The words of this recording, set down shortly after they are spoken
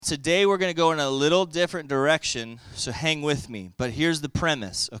today we're going to go in a little different direction, so hang with me. But here's the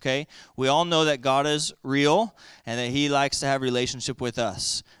premise, okay? We all know that God is real and that he likes to have a relationship with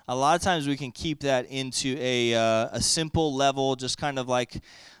us. A lot of times we can keep that into a simple level, just kind of like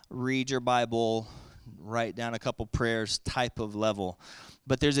read your Bible, write down a couple prayers type of level.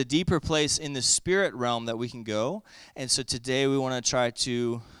 But there's a deeper place in the spirit realm that we can go. And so today we want to try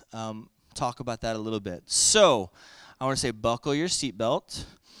to talk about that a little bit. So I want to say buckle your seatbelt.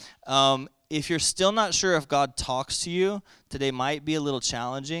 If you're still not sure if God talks to you, today might be a little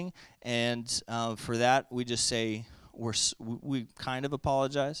challenging. And for that, we just say we kind of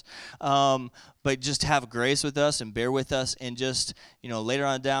apologize. But just have grace with us and bear with us. And just, later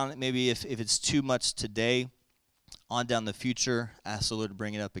on down, maybe if it's too much today, on down the future, ask the Lord to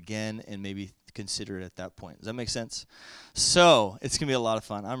bring it up again and maybe consider it at that point. Does that make sense? So it's going to be a lot of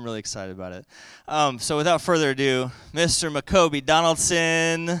fun. I'm really excited about it. So without further ado, Mr. McCoby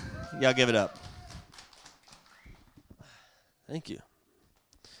Donaldson, y'all give it up. Thank you.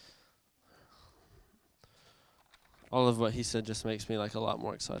 All of what he said just makes me a lot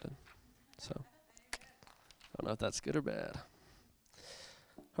more excited. So I don't know if that's good or bad.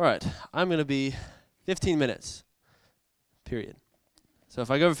 All right, I'm going to be 15 minutes, period. So if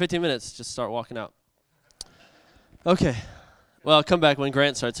I go over 15 minutes, just start walking out. Okay. Well, I'll come back when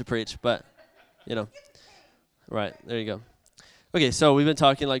Grant starts to preach, but, Right, there you go. Okay, so we've been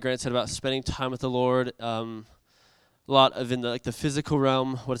talking, like Grant said, about spending time with the Lord. A lot of in the physical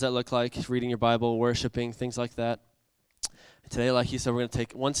realm. What does that look like? Reading your Bible, worshiping, things like that. Today, like he said, we're going to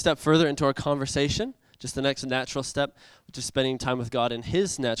take one step further into our conversation, just the next natural step, which is spending time with God in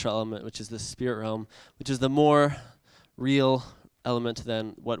his natural element, which is the spirit realm, which is the more real element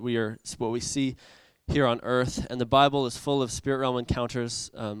than what we see here on earth. And the Bible is full of spirit realm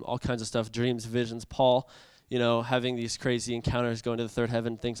encounters, all kinds of stuff, dreams, visions. Paul, having these crazy encounters, going to the third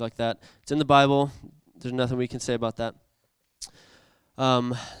heaven, things like that. It's in the Bible. There's nothing we can say about that.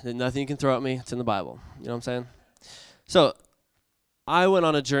 There's nothing you can throw at me. It's in the Bible. You know what I'm saying? So I went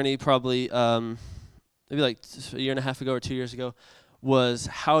on a journey probably maybe like a year and a half ago or 2 years ago,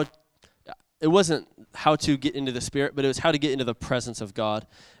 it wasn't how to get into the Spirit, but it was how to get into the presence of God.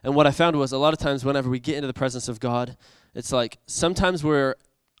 And what I found was a lot of times whenever we get into the presence of God, it's like sometimes we're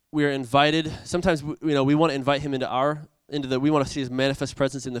invited. Sometimes we want to invite him we want to see his manifest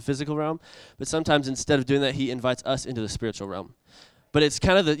presence in the physical realm. But sometimes instead of doing that, he invites us into the spiritual realm. But it's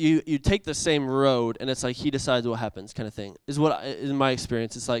kind of that you take the same road, and it's like he decides what happens kind of thing, is what in my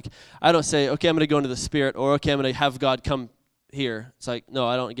experience. It's like I don't say, okay, I'm going to go into the Spirit, or okay, I'm going to have God come here. It's like, no,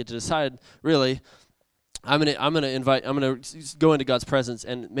 I don't get to decide, really. I'm going to go into God's presence,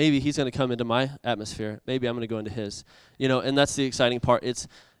 and maybe he's going to come into my atmosphere. Maybe I'm going to go into his, and that's the exciting part.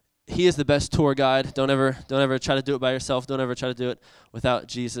 He is the best tour guide. Don't ever try to do it by yourself. Don't ever try to do it without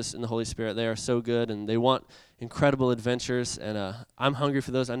Jesus and the Holy Spirit. They are so good, and they want incredible adventures, and I'm hungry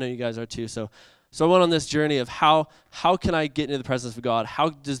for those. I know you guys are too. So I went on this journey of how can I get into the presence of God? How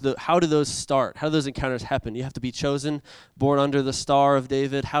do those start? How do those encounters happen? You have to be chosen, born under the star of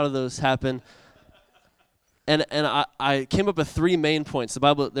David. How do those happen? And I came up with 3 main points. The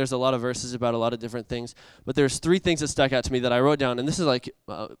Bible, there's a lot of verses about a lot of different things, but there's 3 things that stuck out to me that I wrote down, and this is like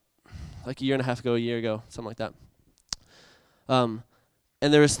a year and a half ago, a year ago, something like that. And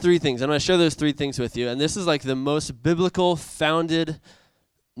there was 3 things. I'm going to share those 3 things with you, and this is like the most biblical, founded,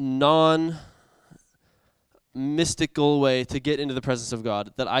 non-mystical way to get into the presence of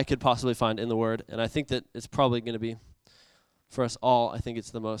God that I could possibly find in the Word, and I think that it's probably going to be for us all. I think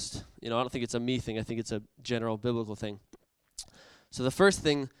it's the most, I don't think it's a me thing. I think it's a general biblical thing. So the first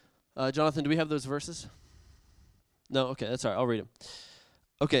thing, Jonathan, do we have those verses? No? Okay, that's all right. I'll read them.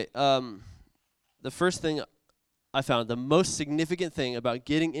 Okay, the first thing I found, the most significant thing about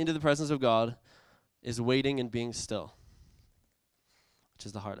getting into the presence of God is waiting and being still, which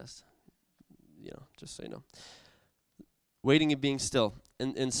is the hardest, just so you know. Waiting and being still.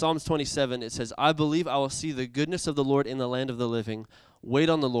 In Psalms 27, it says, I believe I will see the goodness of the Lord in the land of the living. Wait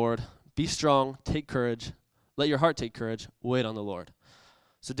on the Lord. Be strong. Take courage. Let your heart take courage. Wait on the Lord.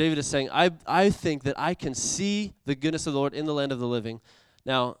 So David is saying, I think that I can see the goodness of the Lord in the land of the living.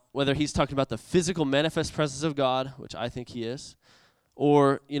 Now, whether he's talking about the physical manifest presence of God, which I think he is,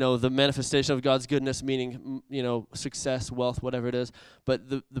 or, the manifestation of God's goodness, meaning, success, wealth, whatever it is. But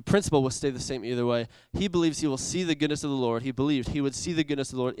the principle will stay the same either way. He believes he will see the goodness of the Lord. He believed he would see the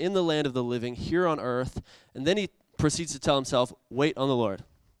goodness of the Lord in the land of the living, here on earth. And then he proceeds to tell himself, wait on the Lord.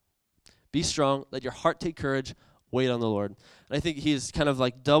 Be strong. Let your heart take courage. Wait on the Lord. And I think he's kind of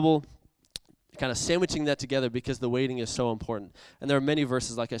like double, kind of sandwiching that together because the waiting is so important. And there are many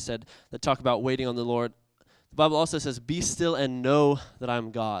verses, like I said, that talk about waiting on the Lord. The Bible also says, be still and know that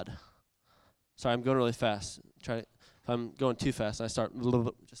I'm God. Sorry, I'm going really fast. If I'm going too fast and I start,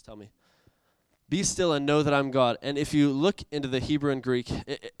 just tell me. Be still and know that I'm God. And if you look into the Hebrew and Greek,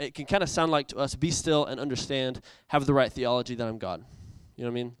 it can kind of sound like to us, be still and understand, have the right theology that I'm God. You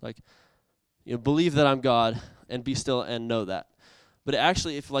know what I mean? Like, believe that I'm God and be still and know that. But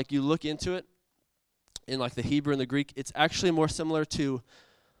actually, if like you look into it, in like the Hebrew and the Greek, it's actually more similar to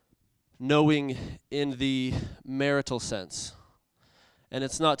knowing in the marital sense. And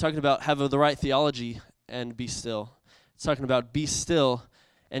it's not talking about have the right theology and be still. It's talking about be still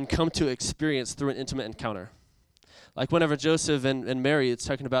and come to experience through an intimate encounter. Like whenever Joseph and Mary, it's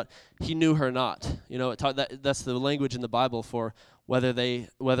talking about he knew her not. That's the language in the Bible for whether a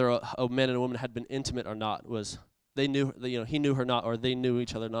man and a woman had been intimate or not, was they knew, he knew her not, or they knew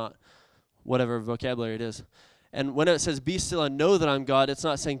each other not, whatever vocabulary it is. And when it says be still and know that I'm God, it's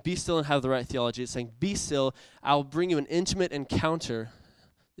not saying be still and have the right theology. It's saying be still, I'll bring you an intimate encounter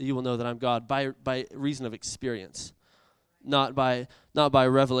that you will know that I'm God by reason of experience, not by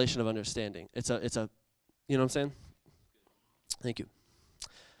revelation of understanding. It's a you know what I'm saying? Thank you.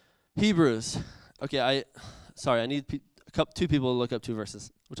 Hebrews. Okay, I need two people to look up 2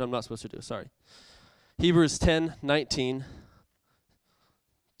 verses, which I'm not supposed to do. Sorry. Hebrews 10:19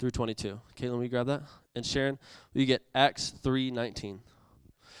 through 22. Caitlin, will you grab that? And Sharon, will you get Acts 3:19?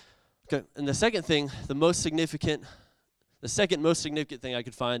 Okay, and the second most significant thing I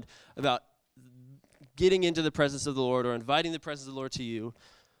could find about getting into the presence of the Lord or inviting the presence of the Lord to you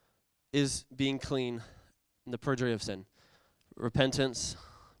is being clean in the purgatory of sin. Repentance,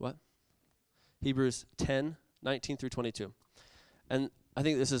 what? Hebrews 10:19 through 22. And I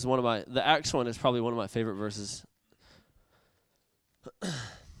think this is the Acts one is probably one of my favorite verses.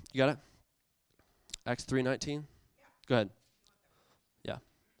 You got it? Acts 3:19? Go ahead. Yeah.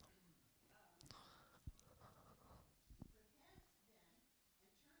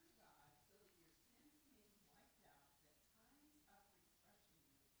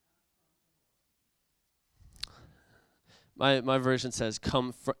 My version says,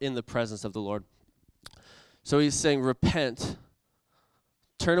 come in the presence of the Lord. So he's saying, repent,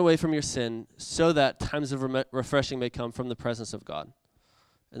 turn away from your sin, so that times of refreshing may come from the presence of God.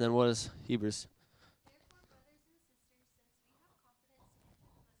 And then what is Hebrews?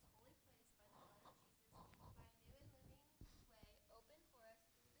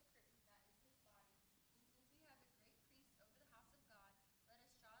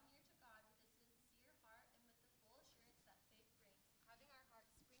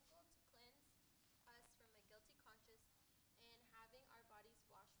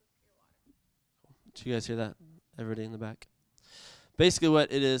 Did you guys hear that? Everybody in the back? Basically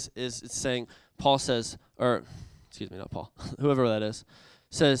what it is it's saying, Paul says, or, excuse me, not Paul, whoever that is,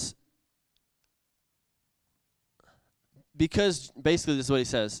 says, because, basically this is what he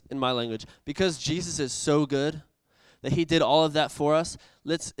says in my language, because Jesus is so good that he did all of that for us,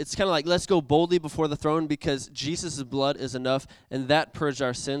 it's kind of like, let's go boldly before the throne because Jesus' blood is enough and that purged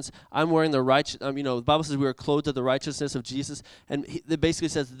our sins. I'm wearing the righteous, the Bible says we are clothed with the righteousness of Jesus, and it basically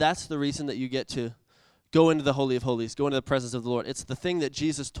says that's the reason that you get to go into the Holy of Holies, go into the presence of the Lord. It's the thing that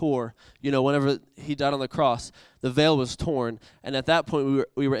Jesus tore, whenever he died on the cross, the veil was torn, and at that point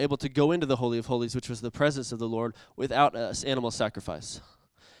we were able to go into the Holy of Holies, which was the presence of the Lord, without animal sacrifice.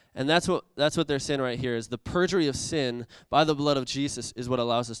 And that's what they're saying right here, is the purgatory of sin by the blood of Jesus is what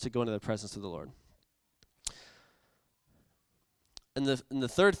allows us to go into the presence of the Lord. And the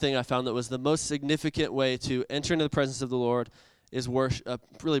third thing I found that was the most significant way to enter into the presence of the Lord is worship,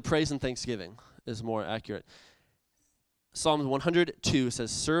 really praise and thanksgiving is more accurate. Psalm 102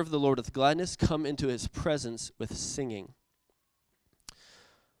 says, serve the Lord with gladness, come into his presence with singing.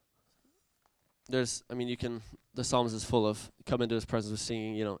 The Psalms is full of come into his presence with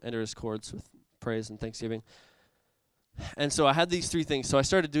singing, enter his courts with praise and thanksgiving. And so I had these 3 things. So I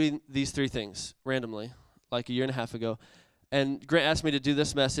started doing these 3 things randomly, like a year and a half ago. And Grant asked me to do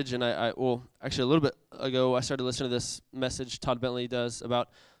this message, and actually a little bit ago, I started listening to this message Todd Bentley does about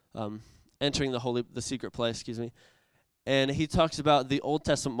entering the secret place, And he talks about the Old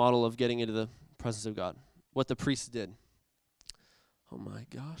Testament model of getting into the presence of God, what the priests did. Oh my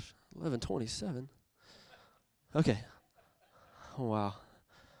gosh, 11:27. Okay. Oh wow.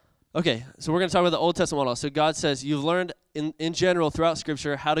 Okay, so we're going to talk about the Old Testament model. So God says you've learned in general throughout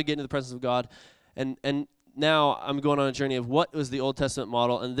Scripture how to get into the presence of God, and now I'm going on a journey of what was the Old Testament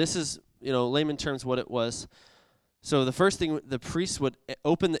model, and this is, layman terms, what it was. So the first thing, the priests would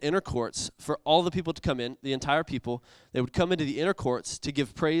open the inner courts for all the people to come in, the entire people. They would come into the inner courts to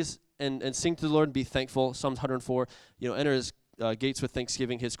give praise and sing to the Lord and be thankful. Psalms 104, enter his gates with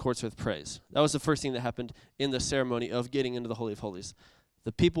thanksgiving, his courts with praise. That was the first thing that happened in the ceremony of getting into the Holy of Holies.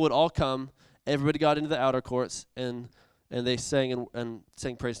 The people would all come, everybody got into the outer courts, and they sang and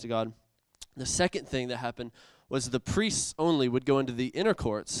sang praise to God. The second thing that happened was the priests only would go into the inner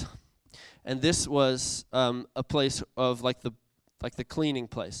courts, and this was a place of like the cleaning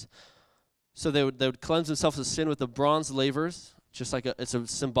place. So they would cleanse themselves of sin with the bronze lavers, just like it's a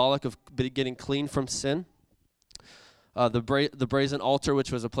symbolic of getting clean from sin. The brazen altar,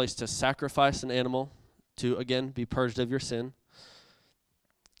 which was a place to sacrifice an animal to, again, be purged of your sin.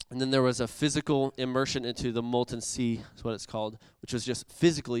 And then there was a physical immersion into the molten sea, is what it's called, which was just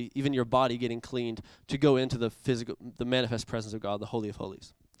physically, even your body getting cleaned to go into the manifest presence of God, the Holy of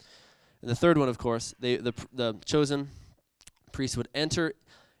Holies. And the third one, of course, the chosen priest would enter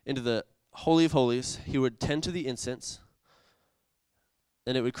into the Holy of Holies. He would tend to the incense,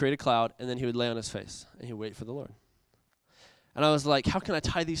 and it would create a cloud, and then he would lay on his face, and he would wait for the Lord. And I was like, how can I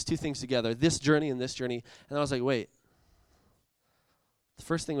tie these two things together, this journey and this journey? And I was like, wait. The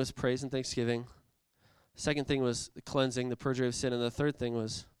first thing was praise and thanksgiving. The second thing was the cleansing, the purging of sin. And the third thing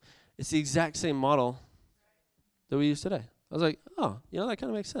was, it's the exact same model that we use today. I was like, oh, that kind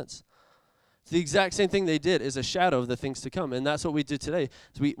of makes sense. It's the exact same thing they did is a shadow of the things to come. And that's what we do today.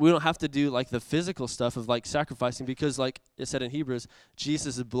 So we don't have to do like the physical stuff of like sacrificing because like it said in Hebrews,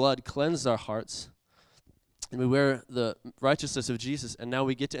 Jesus' blood cleansed our hearts. And we wear the righteousness of Jesus, and now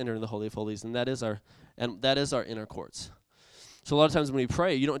we get to enter into the Holy of Holies, and that is our inner courts. So a lot of times when we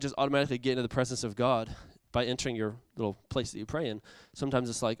pray, you don't just automatically get into the presence of God by entering your little place that you pray in. Sometimes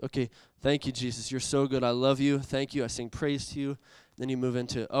it's like, okay, thank you, Jesus. You're so good. I love you. Thank you. I sing praise to you. Then you move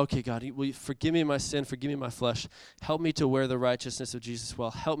into, okay, God, will you forgive me my sin, forgive me my flesh. Help me to wear the righteousness of Jesus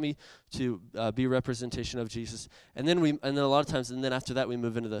well. Help me to be a representation of Jesus. And then a lot of times, and then after that, we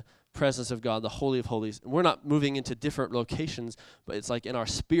move into the presence of God, the Holy of Holies. And we're not moving into different locations, but it's like in our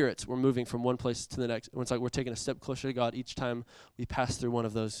spirits, we're moving from one place to the next. And it's like we're taking a step closer to God each time we pass through one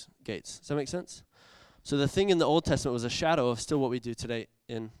of those gates. Does that make sense? So the thing in the Old Testament was a shadow of still what we do today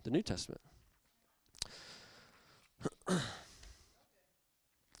in the New Testament.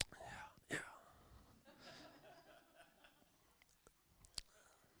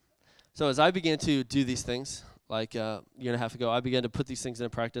 So as I began to do these things, like a year and a half ago, I began to put these things into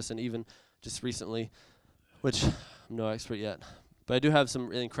practice, and even just recently, which I'm no expert yet, but I do have some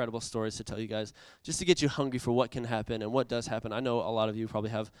really incredible stories to tell you guys, just to get you hungry for what can happen and what does happen. I know a lot of you probably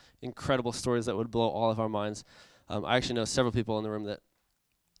have incredible stories that would blow all of our minds. I actually know several people in the room that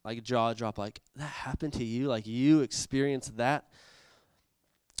like jaw drop, like, that happened to you? Like, you experienced that?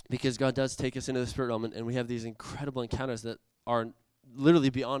 Because God does take us into the spirit realm, and we have these incredible encounters that are literally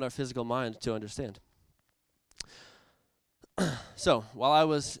beyond our physical mind to understand. So while I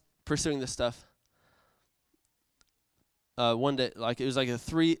was pursuing this stuff, one day, like it was like a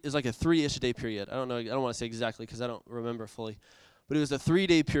 3-ish day period. I don't know. I don't want to say exactly because I don't remember fully, but it was a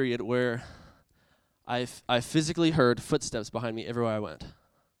 3-day period where I physically heard footsteps behind me everywhere I went.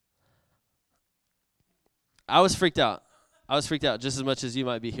 I was freaked out. Just as much as you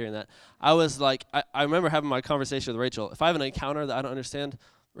might be hearing that. I was like, I remember having my conversation with Rachel. If I have an encounter that I don't understand,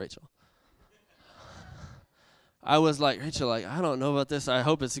 Rachel. I was like, Rachel, like, I don't know about this. I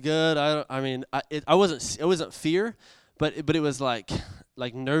hope it's good. It wasn't fear, but it was like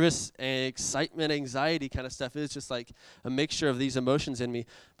nervous and excitement, anxiety kind of stuff. It was just like a mixture of these emotions in me.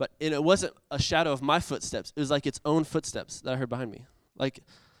 But it wasn't a shadow of my footsteps. It was like its own footsteps that I heard behind me. Like,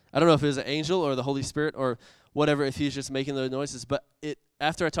 I don't know if it was an angel or the Holy Spirit or whatever, if he was just making those noises. But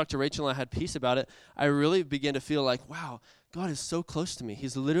after I talked to Rachel and I had peace about it, I really began to feel like, wow, God is so close to me.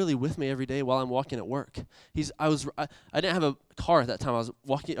 He's literally with me every day while I'm walking at work. I didn't have a car at that time. I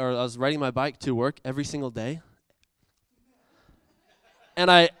was riding my bike to work every single day. And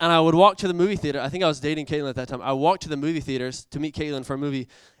I would walk to the movie theater. I think I was dating Caitlin at that time. I walked to the movie theaters to meet Caitlin for a movie,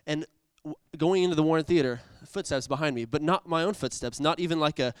 and going into the Warren Theater, footsteps behind me, but not my own footsteps, not even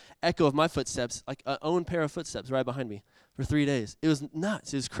like a echo of my footsteps, like a own pair of footsteps right behind me for 3 days. It was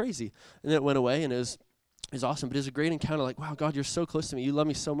nuts. It was crazy. And then it went away, and it was awesome. But it was a great encounter. Like, wow, God, you're so close to me. You love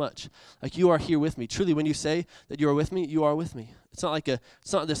me so much. Like, you are here with me. Truly, when you say that you are with me, you are with me. It's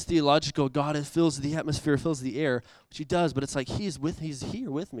not this theological God fills the atmosphere, fills the air, which he does, but it's like he's here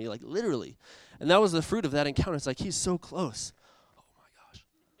with me, like literally. And that was the fruit of that encounter. It's like he's so close.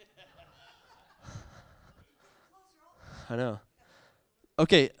 I know.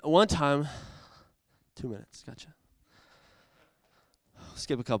 Okay, one time, 2 minutes, gotcha.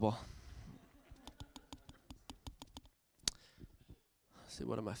 Skip a couple. Let's see,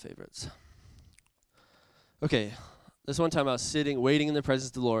 what are my favorites? Okay, This one time I was sitting, waiting in the presence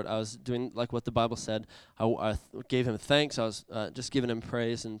of the Lord. I was doing like what the Bible said. I gave him thanks. I was just giving him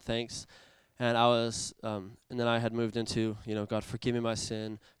praise and thanks. And I was, and then I had moved into, God, forgive me my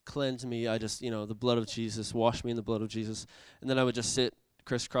sin, cleanse me. I just, the blood of Jesus, wash me in the blood of Jesus. And then I would just sit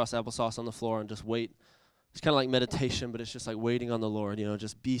crisscross applesauce on the floor and just wait. It's kind of like meditation, but it's just like waiting on the Lord,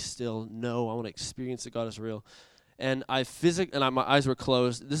 just be still. No, I want to experience that God is real. And my eyes were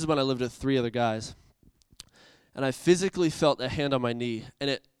closed. This is when I lived with 3 other guys. And I physically felt a hand on my knee,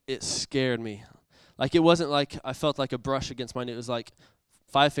 and it scared me. Like, it wasn't like I felt like a brush against my knee. It was like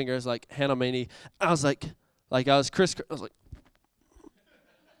 5 fingers, like hand on my knee. I was like I was I was like,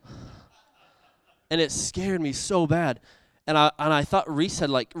 and it scared me so bad. And I thought Reese had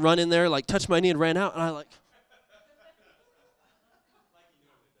like run in there, like touched my knee and ran out, and I like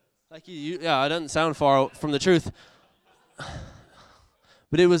yeah, it doesn't sound far from the truth.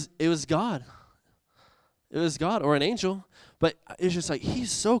 But it was God. It was God or an angel, but it's just like, he's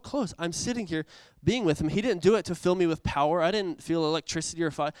so close. I'm sitting here being with him. He didn't do it to fill me with power. I didn't feel electricity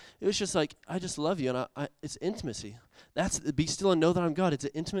or fire. It was just like, I just love you, and it's intimacy. That's be still and know that I'm God. It's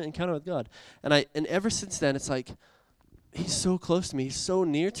an intimate encounter with God. And ever since then, it's like, he's so close to me. He's so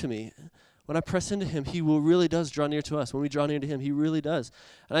near to me. When I press into him, he really does draw near to us. When we draw near to him, he really does.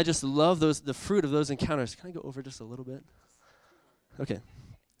 And I just love the fruit of those encounters. Can I go over just a little bit? Okay.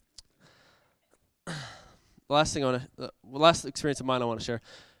 The last experience of mine I want to share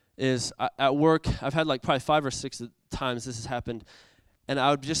is at work. I've had like probably 5 or 6 times this has happened, and I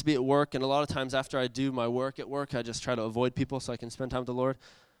would just be at work, and a lot of times after I do my work at work, I just try to avoid people so I can spend time with the Lord,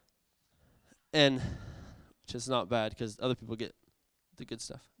 and which is not bad because other people get the good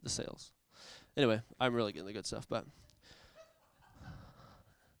stuff, the sales. Anyway, I'm really getting the good stuff, but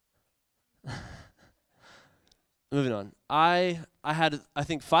moving on. I had, I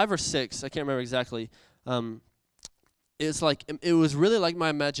think, 5 or 6, I can't remember exactly. It's like, it was really like my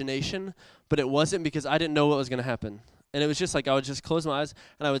imagination, but it wasn't, because I didn't know what was going to happen. And it was just like, I would just close my eyes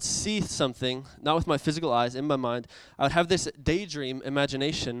and I would see something, not with my physical eyes, in my mind. I would have this daydream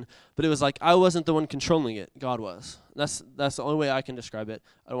imagination, but it was like I wasn't the one controlling it. God was. That's the only way I can describe it.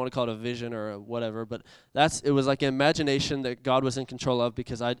 I don't want to call it a vision or a whatever, but it was like an imagination that God was in control of,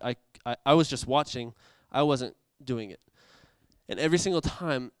 because I was just watching. I wasn't doing it. And every single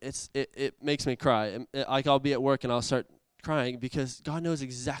time, it makes me cry. Like, I'll be at work and I'll start crying, because God knows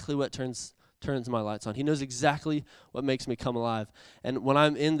exactly what turns my lights on. He knows exactly what makes me come alive. And when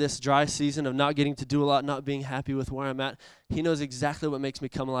I'm in this dry season of not getting to do a lot, not being happy with where I'm at, he knows exactly what makes me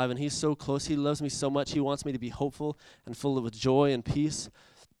come alive. And he's so close. He loves me so much. He wants me to be hopeful and full of joy and peace.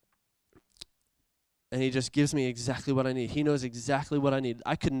 And he just gives me exactly what I need. He knows exactly what I need.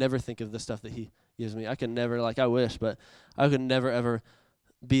 I could never think of the stuff that he gives me. I could never, like, I wish, but I could never, ever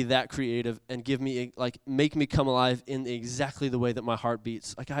be that creative and give me, like, make me come alive in exactly the way that my heart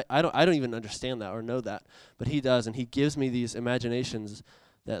beats. Like, I don't even understand that or know that, but he does, and he gives me these imaginations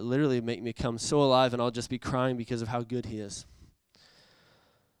that literally make me come so alive, and I'll just be crying because of how good he is.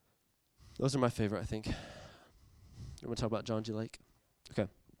 Those are my favorite, I think. I'm going to talk about John G. Lake. Okay.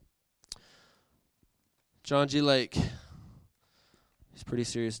 John G. Lake. He's a pretty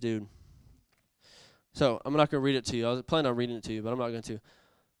serious dude. So, I'm not going to read it to you. I was planning on reading it to you, but I'm not going to.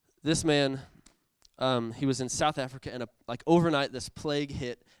 This man, he was in South Africa, and like overnight, this plague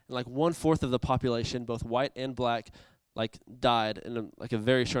hit, and like 1/4 of the population, both white and black, like died in a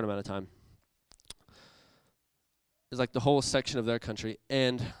very short amount of time. It's like the whole section of their country,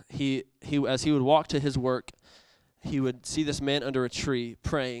 and he as he would walk to his work, he would see this man under a tree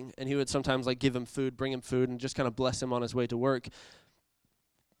praying, and he would sometimes like give him food, bring him food, and just kind of bless him on his way to work.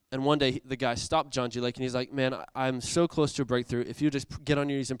 And one day, the guy stopped John G. Lake, and he's like, man, I'm so close to a breakthrough. If you just get on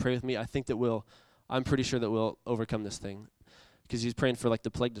your knees and pray with me, I'm pretty sure that we'll overcome this thing. Because he's praying for, like,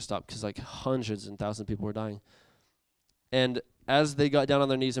 the plague to stop, because, like, hundreds and thousands of people were dying. And as they got down on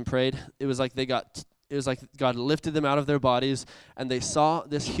their knees and prayed, it was like God lifted them out of their bodies, and they saw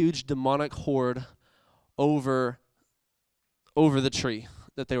this huge demonic horde over the tree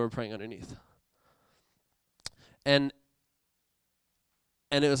that they were praying underneath. And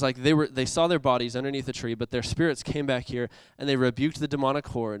it was like they saw their bodies underneath the tree, but their spirits came back here, and they rebuked the demonic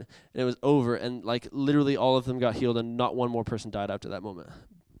horde, and it was over, and like literally all of them got healed, and not one more person died after that moment.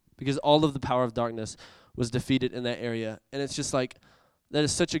 Because all of the power of darkness was defeated in that area. And it's just like, that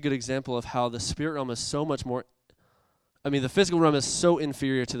is such a good example of how the spirit realm is so much more, the physical realm is so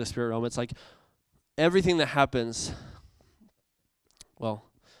inferior to the spirit realm. It's like everything that happens,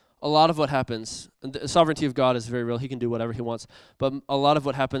 a lot of what happens, and the sovereignty of God is very real. He can do whatever he wants. But a lot of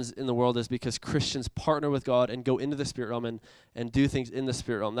what happens in the world is because Christians partner with God and go into the spirit realm and do things in the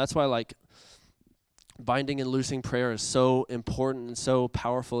spirit realm. That's why, like, binding and loosing prayer is so important and so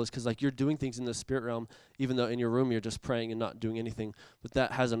powerful is because like you're doing things in the spirit realm, even though in your room you're just praying and not doing anything, but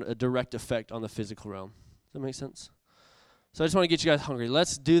that has a direct effect on the physical realm. Does that make sense? So I just want to get you guys hungry.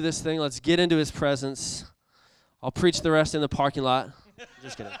 Let's do this thing. Let's get into his presence. I'll preach the rest in the parking lot.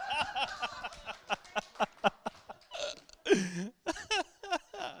 Just kidding.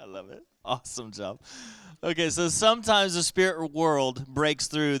 I love it. Awesome job. Okay, so sometimes the spirit world breaks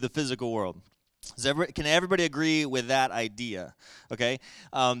through the physical world. Can everybody agree with that idea? Okay.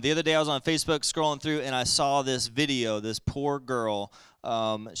 The other day I was on Facebook scrolling through and I saw this video. This poor girl.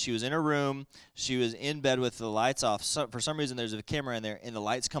 She was in her room. She was in bed with the lights off. So for some reason, there's a camera in there, and the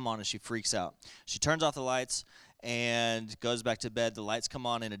lights come on, and she freaks out. She turns off the lights and goes back to bed. The lights come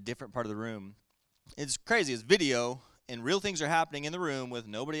on in a different part of the room. It's crazy. It's video, and real things are happening in the room with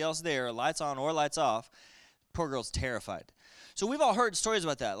nobody else there, lights on or lights off. Poor girl's terrified. So we've all heard stories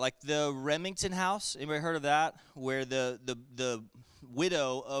about that, like the Remington house. Anybody heard of that? Where the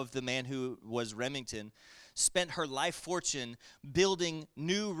widow of the man who was Remington spent her life fortune building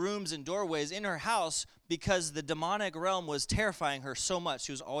new rooms and doorways in her house because the demonic realm was terrifying her so much.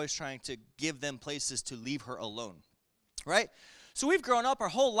 She was always trying to give them places to leave her alone, right? So we've grown up our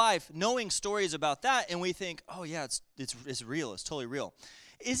whole life knowing stories about that, and we think, oh yeah, it's real, it's totally real.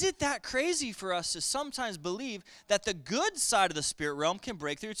 Is it that crazy for us to sometimes believe that the good side of the spirit realm can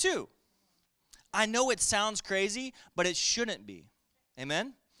break through too? I know it sounds crazy, but it shouldn't be.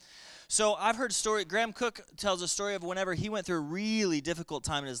 Amen? So I've heard Graham Cook tells a story of whenever he went through a really difficult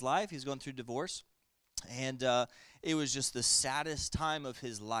time in his life. He was going through divorce, and it was just the saddest time of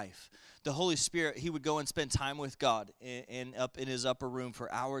his life. The Holy Spirit, he would go and spend time with God and up in his upper room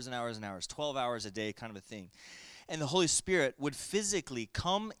for hours and hours and hours, 12 hours a day kind of a thing. And the Holy Spirit would physically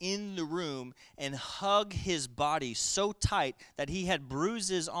come in the room and hug his body so tight that he had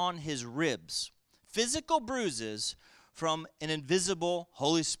bruises on his ribs, physical bruises from an invisible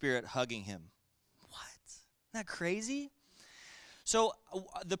Holy Spirit hugging him. What? Isn't that crazy? So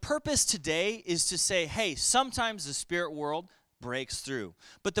the purpose today is to say, hey, sometimes the spirit world breaks through.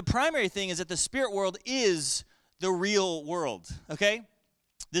 But the primary thing is that the spirit world is the real world, okay?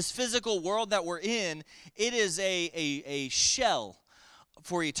 This physical world that we're in, it is a shell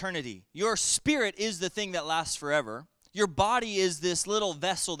for eternity. Your spirit is the thing that lasts forever. Your body is this little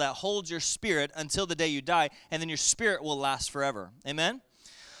vessel that holds your spirit until the day you die, and then your spirit will last forever. Amen?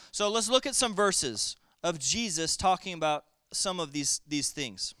 So let's look at some verses of Jesus talking about some of these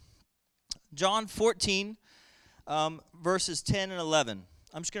things. John 14, verses 10 and 11.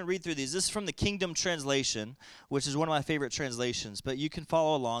 I'm just going to read through these. This is from the Kingdom Translation, which is one of my favorite translations, but you can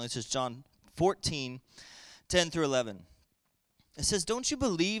follow along. It's just John 14, 10 through 11. It says, "Don't you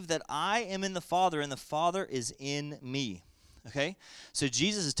believe that I am in the Father and the Father is in me?" Okay? So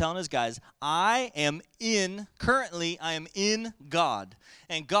Jesus is telling his guys, currently I am in God,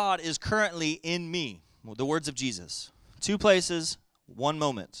 and God is currently in me. Well, the words of Jesus. 2 places, 1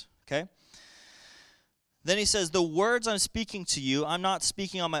 moment. Okay? Then he says, "The words I'm speaking to you, I'm not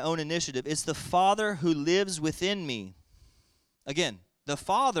speaking on my own initiative. It's the Father who lives within me." Again, the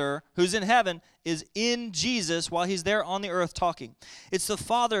Father who's in heaven is in Jesus while he's there on the earth talking. It's the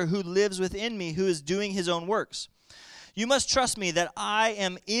Father who lives within me who is doing his own works. You must trust me that I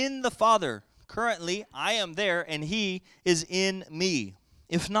am in the Father. Currently, I am there and he is in me.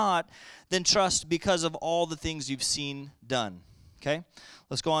 If not, then trust because of all the things you've seen done. Okay?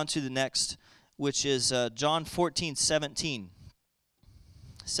 Let's go on to the next, which is John 14:17.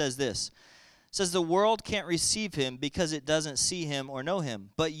 It says this. It says, "The world can't receive him because it doesn't see him or know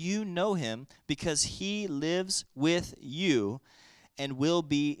him. But you know him because he lives with you and will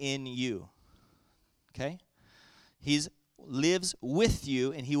be in you." Okay? He lives with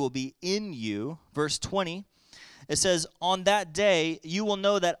you and he will be in you. Verse 20. It says, "On that day you will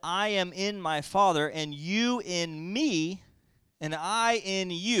know that I am in my Father and you in me and I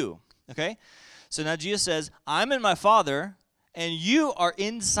in you." Okay? So now Jesus says, I'm in my Father, and you are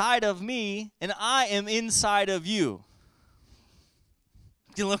inside of me, and I am inside of you.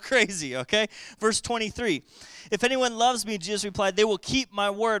 Get a little crazy, okay? Verse 23. "If anyone loves me," Jesus replied, "they will keep my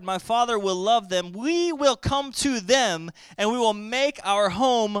word. My Father will love them. We will come to them, and we will make our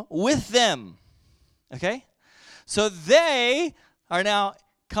home with them." Okay? So they are now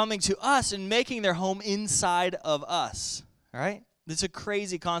coming to us and making their home inside of us. All right? It's a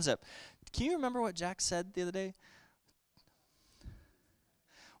crazy concept. Can you remember what Jack said the other day?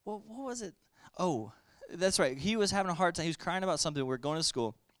 Well, what was it? Oh, that's right. He was having a hard time. He was crying about something. We were going to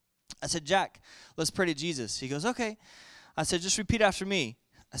school. I said, "Jack, let's pray to Jesus." He goes, "Okay." I said, "Just repeat after me."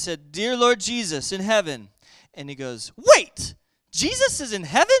 I said, "Dear Lord Jesus in heaven." And he goes, "Wait, Jesus is in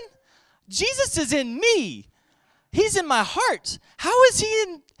heaven? Jesus is in me. He's in my heart. How is he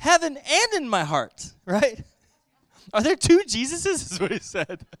in heaven and in my heart, right? Are there two Jesuses? Is what he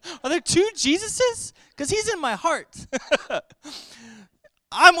said. Are there two Jesuses? Because he's in my heart.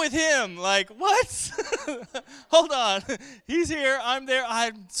 I'm with him. Like, what? Hold on. He's here. I'm there.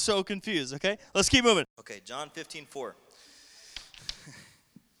 I'm so confused, okay? Let's keep moving. Okay, John 15:4.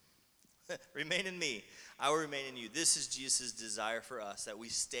 Remain in me. I will remain in you. This is Jesus' desire for us, that we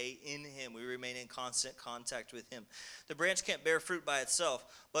stay in him. We remain in constant contact with him. The branch can't bear fruit by itself,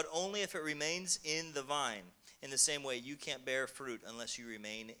 but only if it remains in the vine. In the same way, you can't bear fruit unless you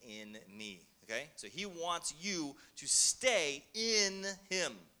remain in me. Okay? So he wants you to stay in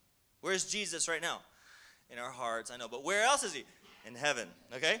him. Where's Jesus right now? In our hearts, I know. But where else is he? In heaven.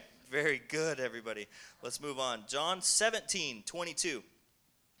 Okay? Very good, everybody. Let's move on. John 17:22.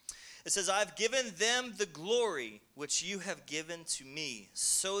 It says, I've given them the glory which you have given to me,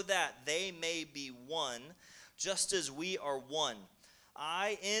 so that they may be one, just as we are one.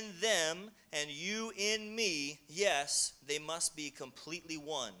 I in them, and you in me. Yes, they must be completely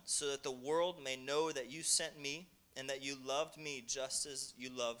one, so that the world may know that you sent me, and that you loved me just as you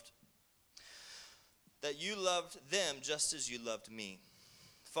loved, that you loved them just as you loved me.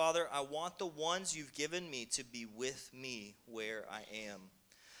 Father, I want the ones you've given me to be with me where I am.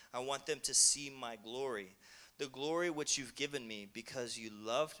 I want them to see my glory, the glory which you've given me because you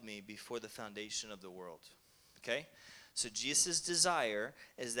loved me before the foundation of the world. Okay? So Jesus' desire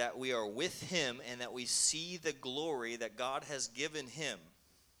is that we are with him and that we see the glory that God has given him.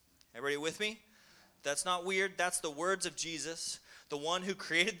 Everybody with me? That's not weird. That's the words of Jesus, the one who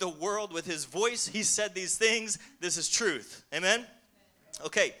created the world with his voice. He said these things. This is truth. Amen?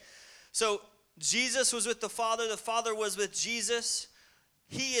 Okay. So Jesus was with the Father was with Jesus.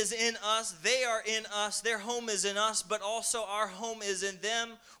 He is in us. They are in us. Their home is in us, but also our home is in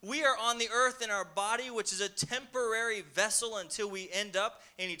them. We are on the earth in our body, which is a temporary vessel until we end up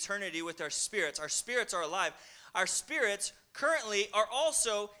in eternity with our spirits. Our spirits are alive. Our spirits currently are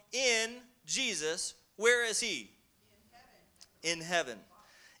also in Jesus. Where is he? In heaven.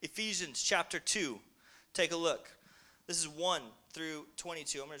 Ephesians chapter 2. Take a look. This is 1 through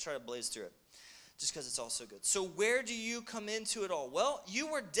 22. I'm going to try to blaze through it, just because it's all so good. So where do you come into it all? Well, you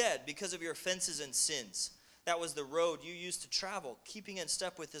were dead because of your offenses and sins. That was the road you used to travel, keeping in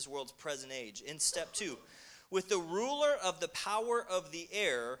step with this world's present age. In step 2, with the ruler of the power of the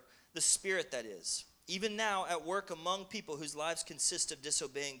air, the spirit that is, even now at work among people whose lives consist of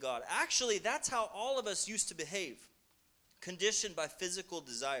disobeying God. Actually, that's how all of us used to behave, conditioned by physical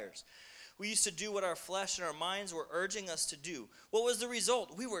desires. We used to do what our flesh and our minds were urging us to do. What was the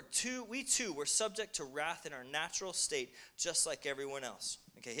result? We too were subject to wrath in our natural state, just like everyone else.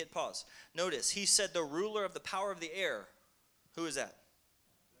 Okay, hit pause. Notice, he said the ruler of the power of the air. Who is that?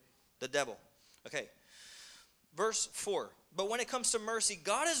 The devil. Okay. Verse 4. But when it comes to mercy,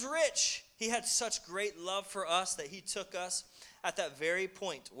 God is rich. He had such great love for us that he took us at that very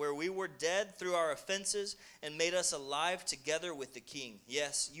point where we were dead through our offenses and made us alive together with the King.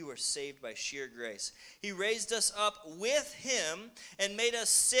 Yes, you were saved by sheer grace. He raised us up with him and made us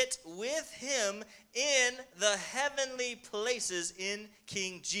sit with him in the heavenly places in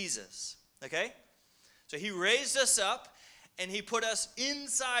King Jesus. Okay? So he raised us up and he put us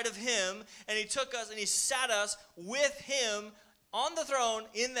inside of him and he took us and he sat us with him on the throne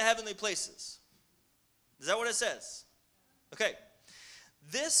in the heavenly places. Is that what it says? Okay,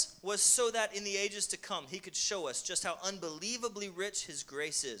 this was so that in the ages to come, he could show us just how unbelievably rich his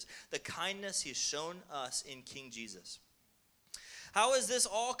grace is, the kindness he has shown us in King Jesus. How has this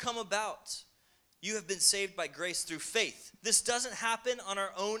all come about? You have been saved by grace through faith. This doesn't happen on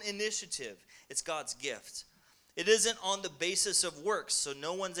our own initiative. It's God's gift. It isn't on the basis of works, so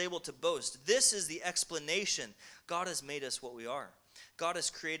no one's able to boast. This is the explanation. God has made us what we are. God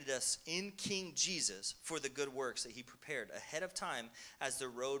has created us in King Jesus for the good works that he prepared ahead of time as the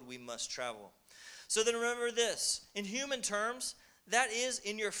road we must travel. So then remember this. In human terms, that is,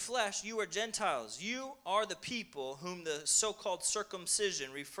 in your flesh, you are Gentiles. You are the people whom the so-called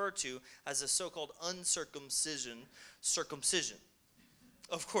circumcision refer to as the so-called uncircumcision, circumcision.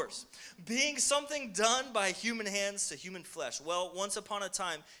 Of course, being something done by human hands to human flesh. Well, once upon a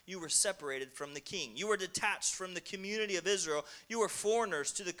time, you were separated from the king. You were detached from the community of Israel. You were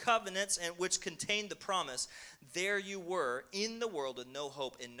foreigners to the covenants and which contained the promise. There you were in the world with no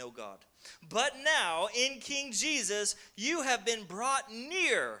hope and no God. But now, in King Jesus, you have been brought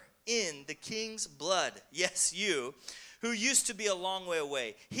near in the king's blood. Yes, you, who used to be a long way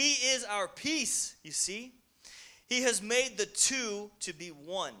away. He is our peace, you see. He has made the two to be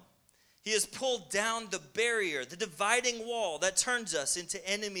one. He has pulled down the barrier, the dividing wall that turns us into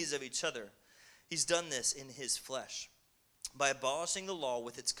enemies of each other. He's done this in his flesh by abolishing the law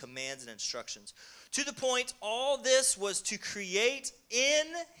with its commands and instructions. To the point, all this was to create in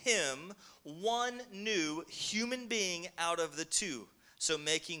him one new human being out of the two, so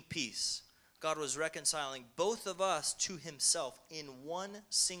making peace. God was reconciling both of us to himself in one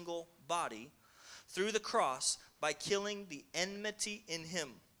single body through the cross by killing the enmity in him.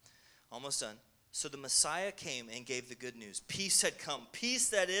 Almost done. So the Messiah came and gave the good news. Peace had come. Peace,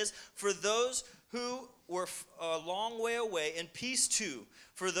 that is, for those who were a long way away, and peace, too,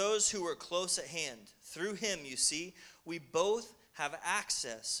 for those who were close at hand. Through him, you see, we both have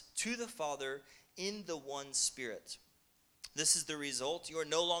access to the Father in the one Spirit. This is the result. You are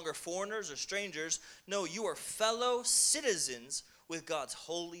no longer foreigners or strangers. No, you are fellow citizens with God's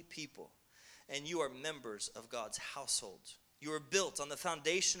holy people, and you are members of God's household. You are built on the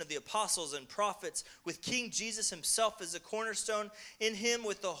foundation of the apostles and prophets, with King Jesus himself as the cornerstone. In him,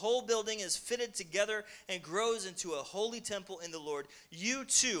 with the whole building is fitted together and grows into a holy temple in the Lord. You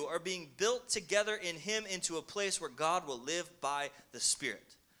too are being built together in him into a place where God will live by the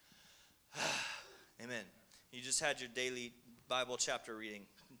Spirit. Amen. You just had your daily Bible chapter reading.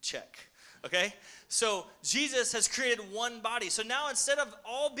 Check. Okay? So Jesus has created one body. So now instead of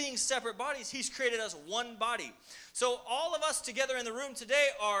all being separate bodies, he's created us one body. So all of us together in the room today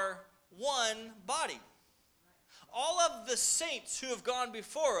are one body. All of the saints who have gone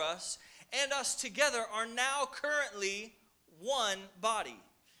before us and us together are now currently one body.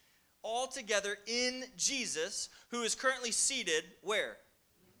 All together in Jesus, who is currently seated where?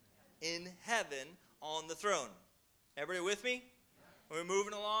 In heaven on the throne. Everybody with me? Are we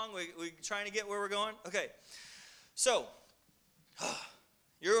moving along? We trying to get where we're going? Okay. So,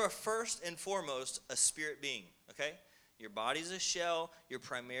 you're first and foremost a spirit being, okay? Your body's a shell. You're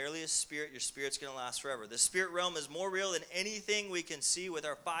primarily a spirit. Your spirit's going to last forever. The spirit realm is more real than anything we can see with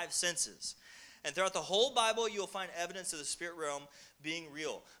our five senses. And throughout the whole Bible, you'll find evidence of the spirit realm being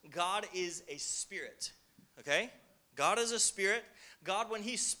real. God is a spirit, okay? God is a spirit. God, when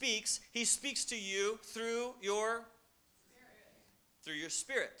he speaks to you through your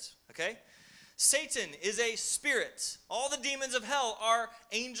spirit, okay? Satan is a spirit. All the demons of hell are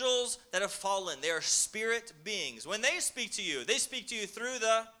angels that have fallen. They are spirit beings. When they speak to you through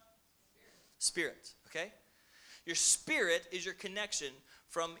the spirit, okay? Your spirit is your connection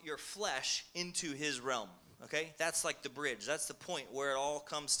from your flesh into his realm, okay? That's like the bridge. That's the point where it all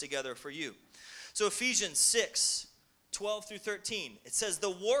comes together for you. So Ephesians 6:12 through 13, it says, the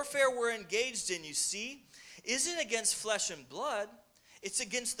warfare we're engaged in, you see, isn't against flesh and blood. It's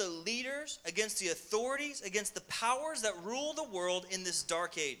against the leaders, against the authorities, against the powers that rule the world in this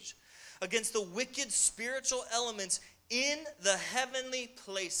dark age, against the wicked spiritual elements in the heavenly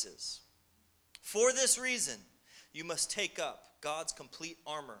places. For this reason, you must take up God's complete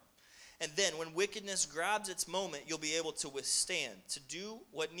armor. And then when wickedness grabs its moment, you'll be able to withstand, to do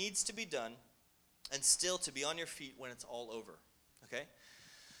what needs to be done, and still to be on your feet when it's all over. Okay?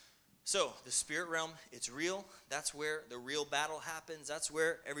 So, the spirit realm, it's real. That's where the real battle happens. That's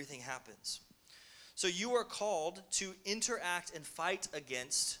where everything happens. So, you are called to interact and fight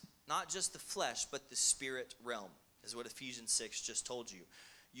against not just the flesh, but the spirit realm, is what Ephesians 6 just told you.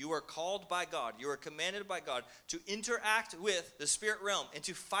 You are called by God. You are commanded by God to interact with the spirit realm and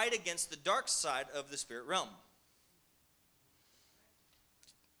to fight against the dark side of the spirit realm.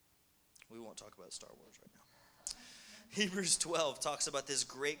 We won't talk about Star Wars right now. Hebrews 12 talks about this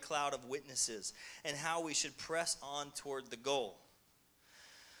great cloud of witnesses and how we should press on toward the goal.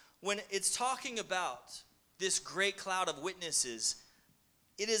 When it's talking about this great cloud of witnesses,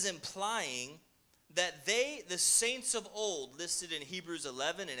 it is implying that the saints of old, listed in Hebrews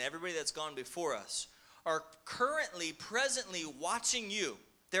 11, and everybody that's gone before us, are currently, presently watching you.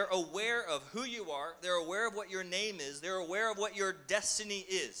 They're aware of who you are. They're aware of what your name is. They're aware of what your destiny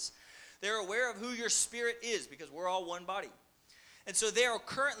is. They're aware of who your spirit is, because we're all one body. And so they are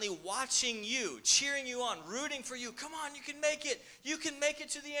currently watching you, cheering you on, rooting for you. Come on, you can make it. You can make it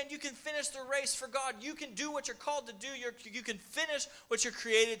to the end. You can finish the race for God. You can do what you're called to do. You can finish what you're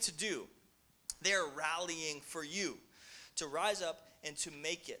created to do. They're rallying for you to rise up and to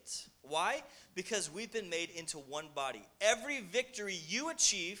make it. Why? Because we've been made into one body. Every victory you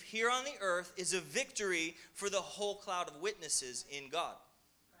achieve here on the earth is a victory for the whole cloud of witnesses in God.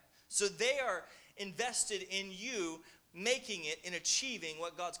 So they are invested in you making it and achieving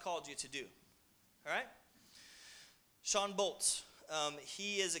what God's called you to do. All right? Sean Boltz,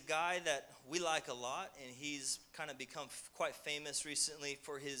 he is a guy that we like a lot, and he's kind of become quite famous recently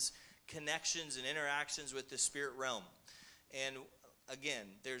for his connections and interactions with the spirit realm. And again,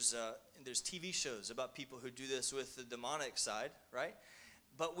 there's TV shows about people who do this with the demonic side, right?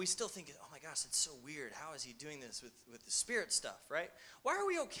 But we still think, oh my gosh, it's so weird. How is he doing this with the spirit stuff, right? Why are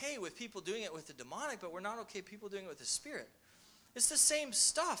we okay with people doing it with the demonic, but we're not okay with people doing it with the spirit? It's the same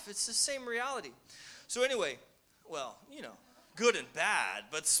stuff. It's the same reality. So anyway, well, good and bad,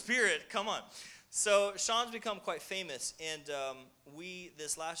 but spirit, come on. So Sean's become quite famous, and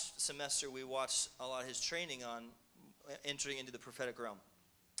this last semester, we watched a lot of his training on entering into the prophetic realm,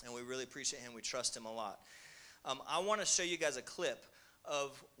 and we really appreciate him. We trust him a lot. I want to show you guys a clip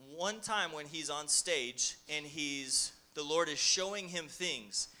of one time when he's on stage, and the Lord is showing him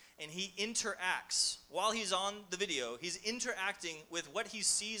things, and he interacts. While he's on the video, he's interacting with what he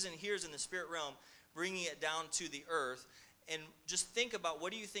sees and hears in the spirit realm, bringing it down to the earth. And just think about,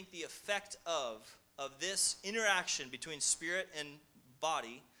 what do you think the effect of this interaction between spirit and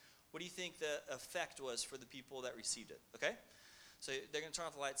body, what do you think the effect was for the people that received it? Okay? So they're going to turn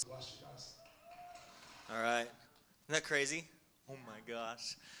off the lights. All right. Isn't that crazy? Oh my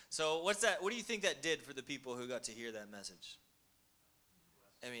gosh. So what do you think that did for the people who got to hear that message?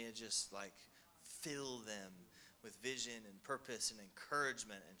 I mean, it just filled them with vision and purpose and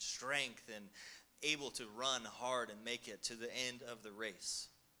encouragement and strength, and able to run hard and make it to the end of the race,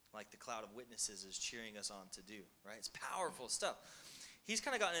 like the cloud of witnesses is cheering us on to do, right? It's powerful stuff. He's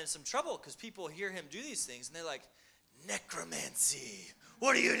kind of gotten into some trouble because people hear him do these things, and they're like, necromancy,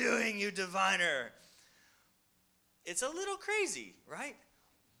 what are you doing, you diviner? It's a little crazy, right?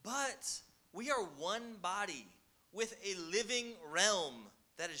 But we are one body with a living realm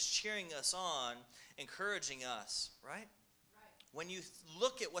that is cheering us on, encouraging us, right? When you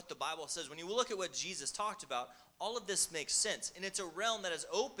look at what the Bible says, when you look at what Jesus talked about, all of this makes sense. And it's a realm that is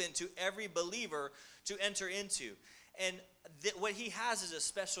open to every believer to enter into. And what he has is a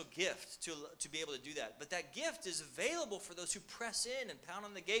special gift to be able to do that. But that gift is available for those who press in and pound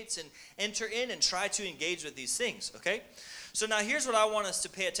on the gates and enter in and try to engage with these things, okay? So now here's what I want us to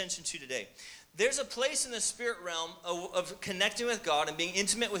pay attention to today. There's a place in the spirit realm of connecting with God and being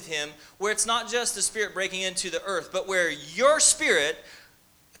intimate with him, where it's not just the spirit breaking into the earth, but where your spirit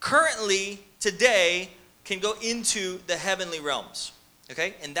currently, today, can go into the heavenly realms.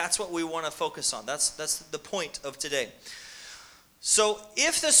 Okay? And that's what we want to focus on. That's the point of today. So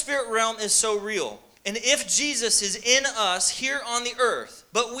if the spirit realm is so real, and if Jesus is in us here on the earth,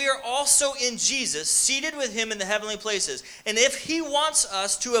 but we are also in Jesus, seated with him in the heavenly places, and if he wants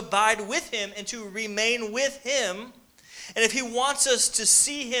us to abide with him and to remain with him, and if he wants us to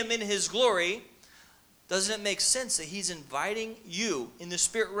see him in his glory, doesn't it make sense that he's inviting you in the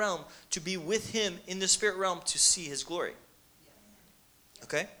spirit realm to be with him in the spirit realm to see his glory?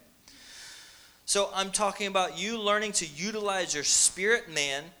 Okay? So I'm talking about you learning to utilize your spirit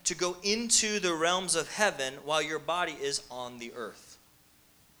man to go into the realms of heaven while your body is on the earth.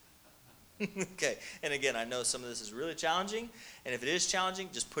 Okay, and again, I know some of this is really challenging, and if it is challenging,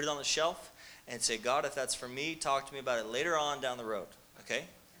 just put it on the shelf and say, God, if that's for me, talk to me about it later on down the road, okay?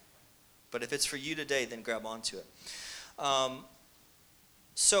 But if it's for you today, then grab onto it.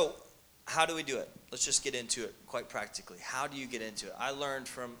 So how do we do it? Let's just get into it quite practically. How do you get into it? I learned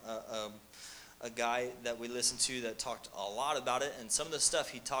from a guy that we listened to that talked a lot about it, and some of the stuff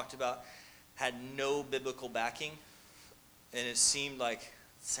he talked about had no biblical backing, and it seemed like,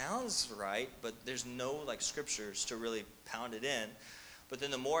 sounds right, but there's no scriptures to really pound it in. But then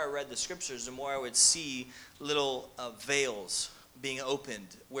the more I read the scriptures, the more I would see little veils being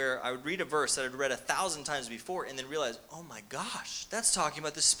opened, where I would read a verse that I'd read 1,000 times before and then realize, oh my gosh, that's talking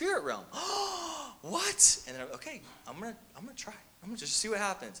about the spirit realm. What? And then, okay, I'm gonna try. I'm gonna just see what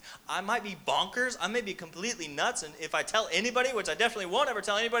happens. I might be bonkers. I may be completely nuts. And if I tell anybody, which I definitely won't ever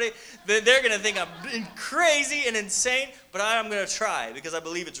tell anybody, they're going to think I'm crazy and insane. But I'm going to try because I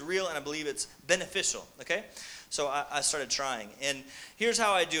believe it's real and I believe it's beneficial. Okay? So I started trying. And here's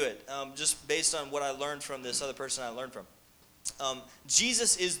how I do it, just based on what I learned from this other person I learned from.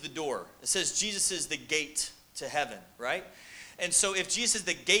 Jesus is the door. It says Jesus is the gate to heaven, right? And so if Jesus is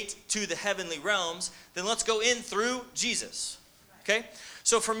the gate to the heavenly realms, then let's go in through Jesus. Okay?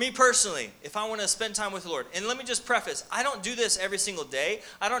 So for me personally, if I want to spend time with the Lord, and let me just preface, I don't do this every single day.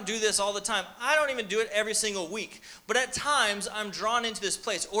 I don't do this all the time. I don't even do it every single week. But at times, I'm drawn into this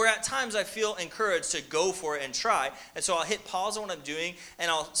place, or at times I feel encouraged to go for it and try. And so I'll hit pause on what I'm doing, and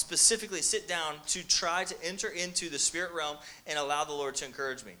I'll specifically sit down to try to enter into the spirit realm and allow the Lord to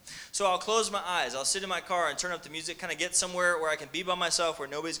encourage me. So I'll close my eyes. I'll sit in my car and turn up the music, kind of get somewhere where I can be by myself, where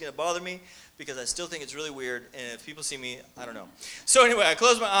nobody's going to bother me, because I still think it's really weird, and if people see me, I don't know. So anyway, I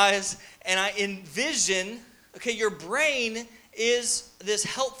close my eyes, and I envision, okay, your brain is this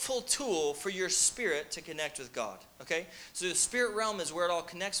helpful tool for your spirit to connect with God, okay? So the spirit realm is where it all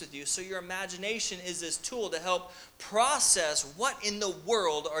connects with you. So your imagination is this tool to help process what in the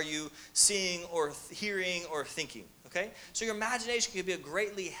world are you seeing or hearing or thinking, okay? So your imagination can be a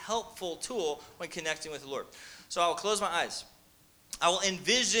greatly helpful tool when connecting with the Lord. So I will close my eyes. I will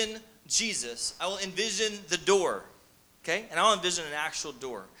envision Jesus. I will envision the door, okay? And I'll envision an actual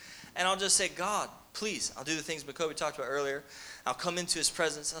door. And I'll just say, God, please, I'll do the things McCoby talked about earlier. I'll come into his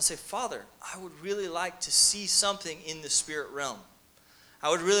presence and I'll say, Father, I would really like to see something in the spirit realm. I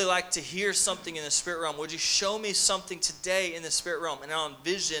would really like to hear something in the spirit realm. Would you show me something today in the spirit realm? And I'll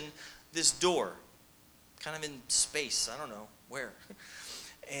envision this door, kind of in space. I don't know where.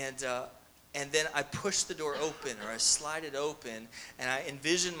 And then I push the door open, or I slide it open, and I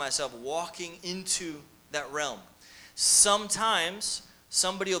envision myself walking into that realm. Sometimes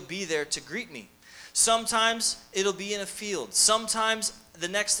somebody will be there to greet me. Sometimes it'll be in a field. Sometimes the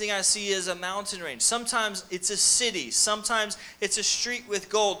next thing I see is a mountain range. Sometimes it's a city. Sometimes it's a street with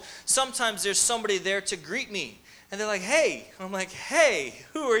gold. Sometimes there's somebody there to greet me. And they're like, hey. And I'm like, hey,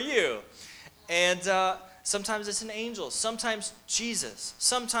 who are you? And sometimes it's an angel. Sometimes Jesus.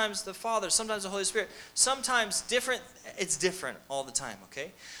 Sometimes the Father. Sometimes the Holy Spirit. Sometimes different. It's different all the time,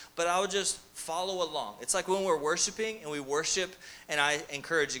 okay? But I would just follow along. It's like when we're worshiping and we worship, and I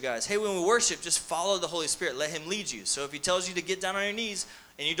encourage you guys, hey, when we worship, just follow the Holy Spirit. Let him lead you. So if he tells you to get down on your knees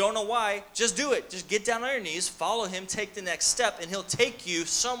and you don't know why, just do it. Just get down on your knees, follow him, take the next step, and he'll take you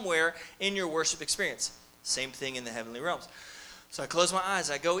somewhere in your worship experience. Same thing in the heavenly realms. So I close my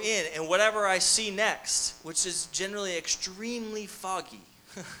eyes, I go in, and whatever I see next, which is generally extremely foggy,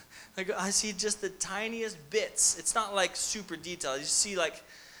 I see just the tiniest bits. It's not like super detailed. You see like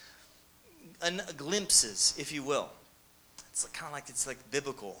glimpses, if you will. It's kind of like it's like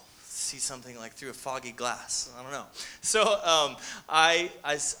biblical. See something like through a foggy glass. I don't know. So I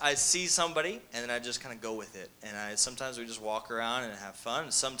see somebody, and then I just kind of go with it. And sometimes we just walk around and have fun.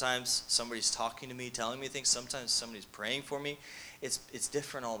 Sometimes somebody's talking to me, telling me things. Sometimes somebody's praying for me. It's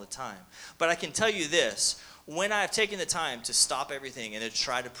different all the time. But I can tell you this. When I've taken the time to stop everything and to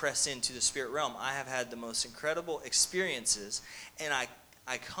try to press into the spirit realm, I have had the most incredible experiences, and I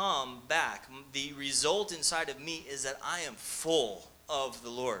come back. The result inside of me is that I am full of the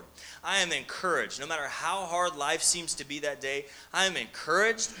Lord. I am encouraged. No matter how hard life seems to be that day, I am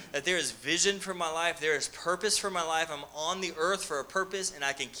encouraged that there is vision for my life. There is purpose for my life. I'm on the earth for a purpose, and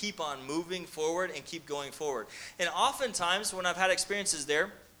I can keep on moving forward and keep going forward. And oftentimes when I've had experiences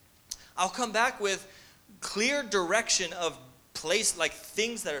there, I'll come back with clear direction of place, like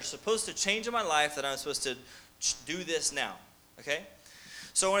things that are supposed to change in my life, that I'm supposed to do this now. Okay?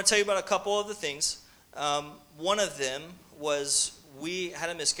 So I want to tell you about a couple of the things. One of them was we had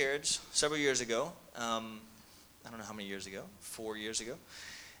a miscarriage several years ago. I don't know how many years ago, 4 years ago.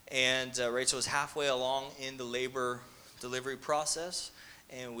 And Rachel was halfway along in the labor delivery process,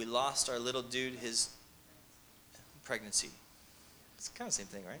 and we lost our little dude, his pregnancy. It's kind of the same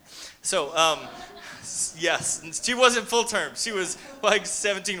thing, right? So, yes, she wasn't full term. She was like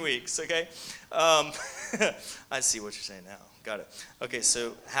 17 weeks, okay? I see what you're saying now. Got it. Okay,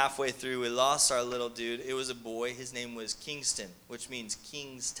 so halfway through, we lost our little dude. It was a boy. His name was Kingston, which means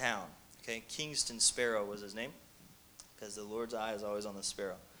Kingstown. Okay, Kingston Sparrow was his name, because the Lord's eye is always on the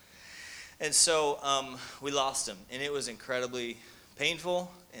sparrow. And so we lost him, and it was incredibly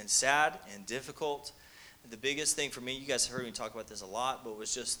painful and sad and difficult. The biggest thing for me, you guys heard me talk about this a lot, but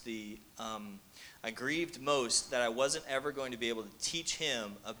was just I grieved most that I wasn't ever going to be able to teach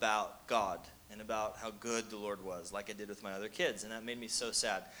him about God and about how good the Lord was, like I did with my other kids, and that made me so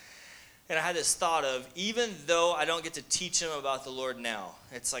sad. And I had this thought of, even though I don't get to teach him about the Lord now,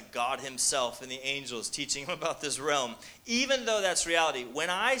 it's like God himself and the angels teaching him about this realm, even though that's reality, when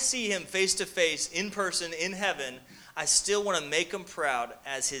I see him face to face, in person, in heaven, I still want to make him proud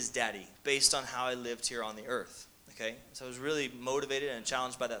as his daddy, based on how I lived here on the earth, okay? So I was really motivated and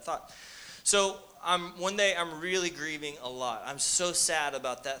challenged by that thought. So one day I'm really grieving a lot. I'm so sad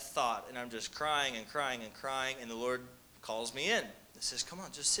about that thought, and I'm just crying and crying and crying, and the Lord calls me in. He says, come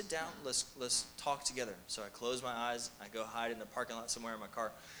on, just sit down. Let's talk together. So I close my eyes. I go hide in the parking lot somewhere in my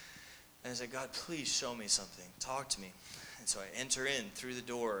car. And I say, God, please show me something. Talk to me. And so I enter in through the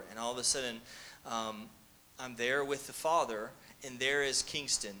door, and all of a sudden I'm there with the Father, and there is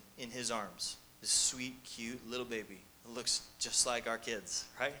Kingston in his arms. This sweet, cute little baby. It looks just like our kids,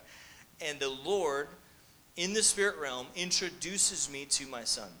 right? And the Lord, in the spirit realm, introduces me to my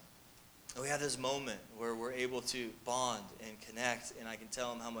son. And we have this moment where we're able to bond and connect, and I can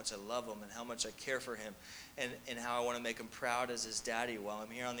tell him how much I love him and how much I care for him, and how I want to make him proud as his daddy while I'm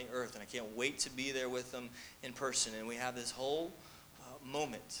here on the earth, and I can't wait to be there with him in person. And we have this whole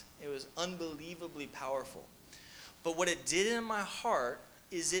moment. It was unbelievably powerful. But what it did in my heart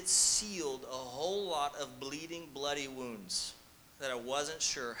is it sealed a whole lot of bleeding, bloody wounds that I wasn't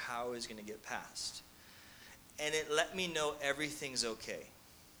sure how I was going to get past. And it let me know everything's okay.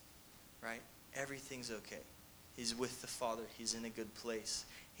 Right? Everything's okay. He's with the Father. He's in a good place.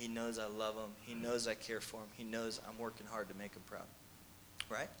 He knows I love him. He knows I care for him. He knows I'm working hard to make him proud.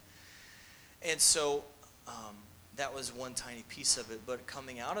 Right? And so that was one tiny piece of it. But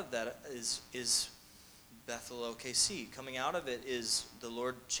coming out of that is Bethel OKC. Coming out of it is the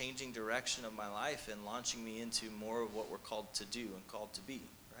Lord changing direction of my life and launching me into more of what we're called to do and called to be.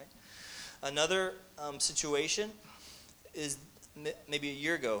 Right? Another situation is maybe a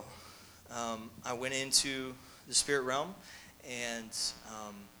year ago. I went into the spirit realm, and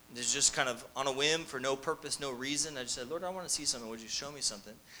there's just kind of on a whim, for no purpose, no reason. I just said, Lord, I want to see something. Would you show me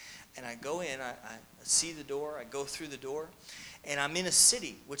something? And I go in, I see the door, I go through the door, and I'm in a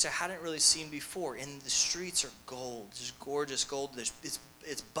city, which I hadn't really seen before. And the streets are gold, just gorgeous gold.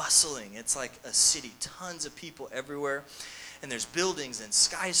 It's bustling. It's like a city, tons of people everywhere. And there's buildings and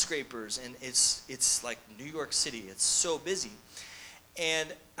skyscrapers, and it's like New York City. It's so busy.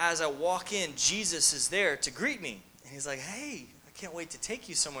 And as I walk in, Jesus is there to greet me. And he's like, hey, I can't wait to take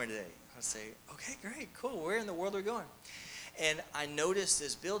you somewhere today. I say, okay, great, cool. Where in the world are we going? And I noticed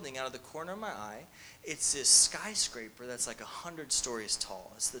this building out of the corner of my eye. It's this skyscraper that's like 100 stories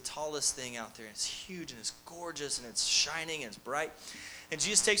tall. It's the tallest thing out there. It's huge, and it's gorgeous, and it's shining, and it's bright. And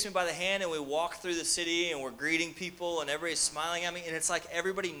Jesus takes me by the hand, and we walk through the city, and we're greeting people, and everybody's smiling at me. And it's like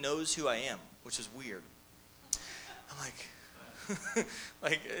everybody knows who I am, which is weird. I'm like...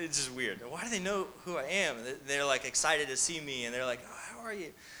 like, it's just weird. Why do they know who I am? They're like excited to see me, and they're like, oh, how are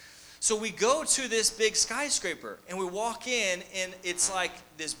you? So we go to this big skyscraper, and we walk in, and it's like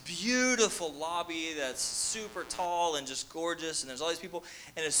this beautiful lobby that's super tall and just gorgeous, and there's all these people.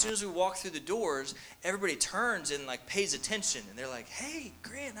 And as soon as we walk through the doors, everybody turns and like pays attention, and they're like, hey,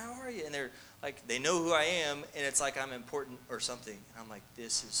 Grant, how are you? And they're like, they know who I am, and it's like I'm important or something. And I'm like,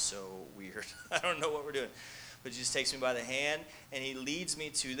 this is so weird. I don't know what we're doing. But Jesus takes me by the hand, and he leads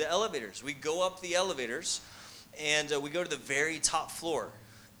me to the elevators. We go up the elevators, and we go to the very top floor.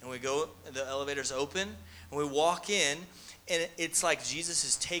 And we go, the elevators open, and we walk in, and it's like Jesus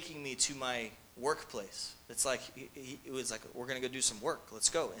is taking me to my workplace. It's like, it was like, we're going to go do some work. Let's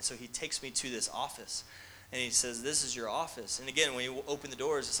go. And so he takes me to this office, and he says, this is your office. And again, when you open the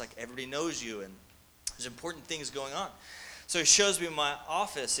doors, it's like everybody knows you, and there's important things going on. So he shows me my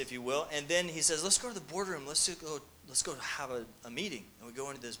office, if you will, and then he says, let's go to the boardroom. Let's go have a meeting. And we go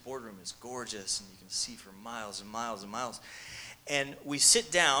into this boardroom. It's gorgeous, and you can see for miles and miles and miles. And we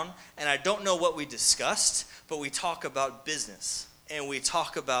sit down, and I don't know what we discussed, but we talk about business, and we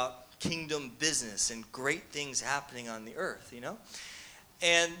talk about kingdom business and great things happening on the earth, you know?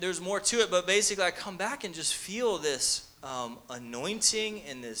 And there's more to it, but basically I come back and just feel this anointing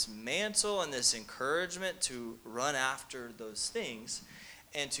and this mantle and this encouragement to run after those things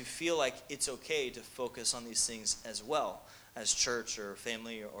and to feel like it's okay to focus on these things as well as church or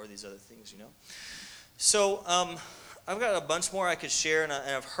family or these other things, you know? So I've got a bunch more I could share, and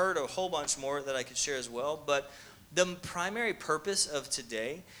I've heard a whole bunch more that I could share as well, but the primary purpose of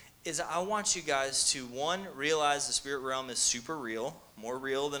today is I want you guys to, one, realize the spirit realm is super real, more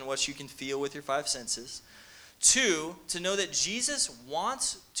real than what you can feel with your five senses. Two, to know that Jesus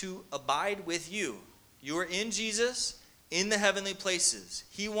wants to abide with you. You are in Jesus, in the heavenly places.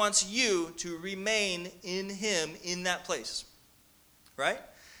 He wants you to remain in him in that place, right?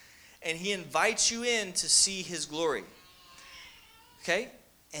 And he invites you in to see his glory, okay?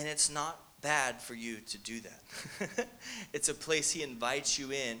 And it's not bad for you to do that. It's a place he invites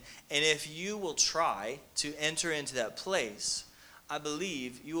you in. And if you will try to enter into that place, I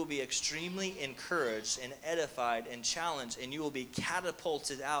believe you will be extremely encouraged and edified and challenged, and you will be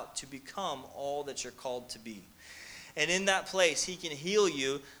catapulted out to become all that you're called to be. And in that place, he can heal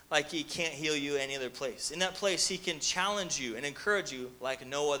you like he can't heal you any other place. In that place, he can challenge you and encourage you like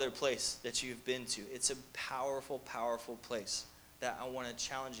no other place that you've been to. It's a powerful, powerful place that I want to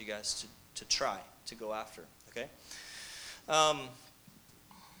challenge you guys to try to go after, okay? Let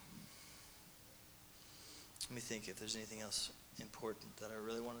me think if there's anything else important that I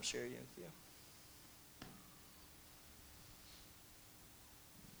really want to share with you.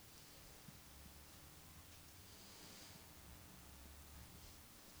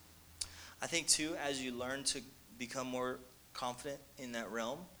 I think, too, as you learn to become more confident in that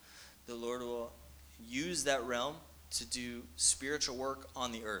realm, the Lord will use that realm to do spiritual work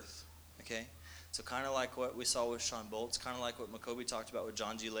on the earth, okay? So kind of like what we saw with Sean Bolts, kind of like what McCoby talked about with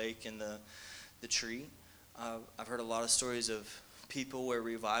John G. Lake and the tree. I've heard a lot of stories of people where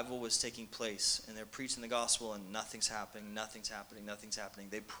revival was taking place, and they're preaching the gospel, and nothing's happening.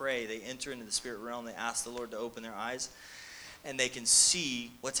 They pray, they enter into the spirit realm, they ask the Lord to open their eyes, and they can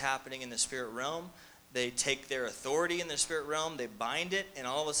see what's happening in the spirit realm. They take their authority in the spirit realm, they bind it, and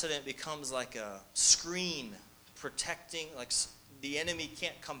all of a sudden it becomes like a screen protecting, like the enemy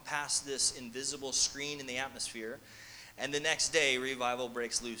can't come past this invisible screen in the atmosphere. And the next day, revival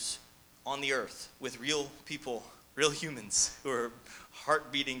breaks loose on the earth with real people, real humans who are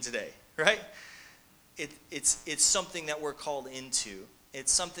heart beating today, right? It's something that we're called into.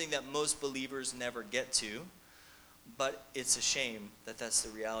 It's something that most believers never get to, but it's a shame that that's the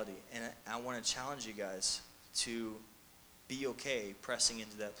reality. And I want to challenge you guys to be okay pressing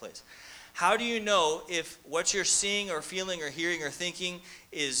into that place. How do you know if what you're seeing or feeling or hearing or thinking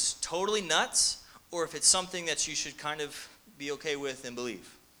is totally nuts, or if it's something that you should kind of be okay with and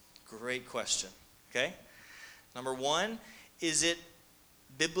believe? Great question, okay? Number one, is it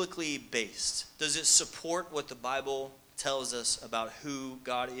biblically based? Does it support what the Bible tells us about who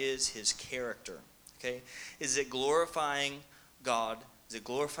God is, his character, okay? Is it glorifying God? Is it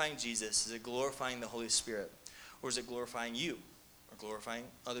glorifying Jesus? Is it glorifying the Holy Spirit? Or is it glorifying you? Or glorifying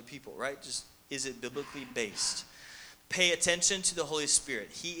other people, right? Just, is it biblically based? Pay attention to the Holy Spirit.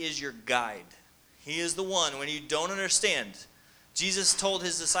 He is your guide. He is the one when you don't understand. Jesus told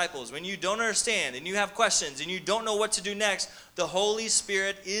his disciples, when you don't understand and you have questions and you don't know what to do next, the Holy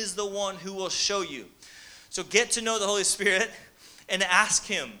Spirit is the one who will show you. So get to know the Holy Spirit and ask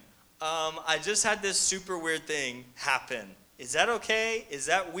him, I just had this super weird thing happen. Is that okay? Is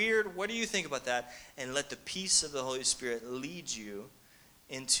that weird? What do you think about that? And let the peace of the Holy Spirit lead you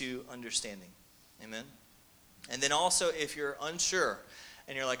into understanding. Amen? And then also, if you're unsure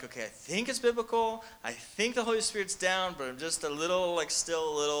and you're like, okay, I think it's biblical, I think the Holy Spirit's down, but I'm just a little,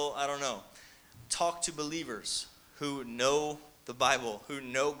 still a little, I don't know. Talk to believers who know the Bible, who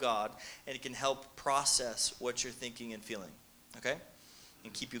know God, and it can help process what you're thinking and feeling. Okay?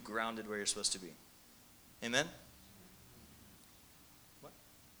 And keep you grounded where you're supposed to be. Amen? What?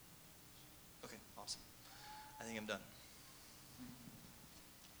 Okay, awesome. I think I'm done.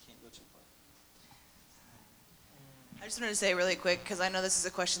 I can't go too far. I just wanted to say really quick, because I know this is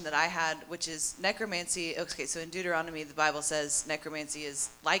a question that I had, which is necromancy. Okay, so in Deuteronomy, the Bible says necromancy is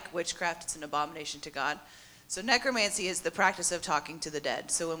like witchcraft. It's an abomination to God. So necromancy is the practice of talking to the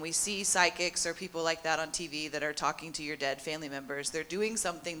dead. So when we see psychics or people like that on TV that are talking to your dead family members, they're doing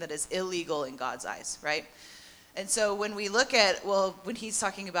something that is illegal in God's eyes, right? And so when we look at, when he's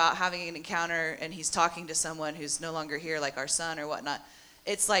talking about having an encounter and he's talking to someone who's no longer here, like our son or whatnot,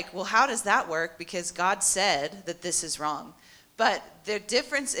 it's like, well, how does that work? Because God said that this is wrong. But the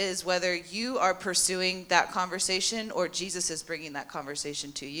difference is whether you are pursuing that conversation or Jesus is bringing that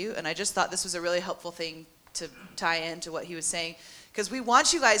conversation to you. And I just thought this was a really helpful thing to tie into what he was saying, because we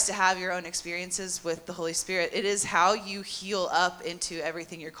want you guys to have your own experiences with the Holy Spirit. It is how you heal up into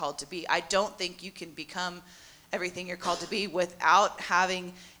everything you're called to be. I don't think you can become everything you're called to be without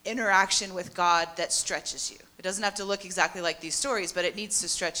having interaction with God that stretches you. It doesn't have to look exactly like these stories, but it needs to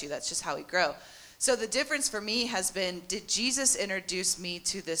stretch you. That's just how we grow. So the difference for me has been, did Jesus introduce me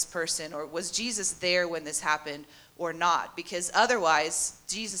to this person, or was Jesus there when this happened or not? Because otherwise,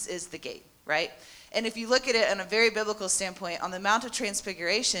 Jesus is the gate, right? And if you look at it on a very biblical standpoint, on the Mount of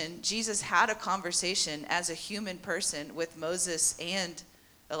Transfiguration, Jesus had a conversation as a human person with Moses and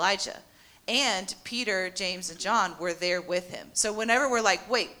Elijah. And Peter, James, and John were there with him. So whenever we're like,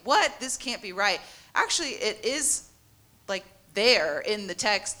 wait, what? This can't be right. Actually, it is like there in the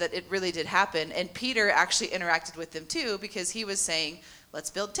text that it really did happen. And Peter actually interacted with them too, because he was saying, let's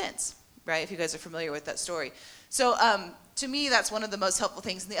build tents, right? If you guys are familiar with that story. So to me, that's one of the most helpful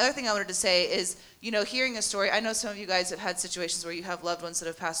things. And the other thing I wanted to say is, hearing a story, I know some of you guys have had situations where you have loved ones that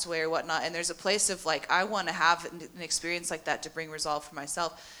have passed away or whatnot, and there's a place of I want to have an experience like that to bring resolve for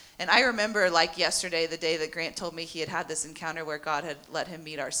myself. And I remember yesterday, the day that Grant told me he had this encounter where God had let him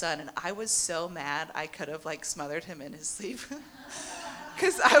meet our son, and I was so mad I could have smothered him in his sleep.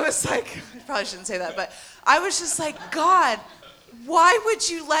 Because I was I probably shouldn't say that, but I was just God, why would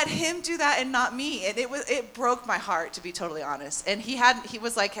you let him do that and not me? And it broke my heart, to be totally honest. And he had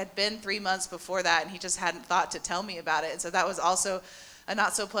been 3 months before that, and he just hadn't thought to tell me about it. And so that was also a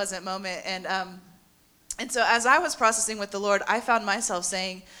not so pleasant moment. And so as I was processing with the Lord, I found myself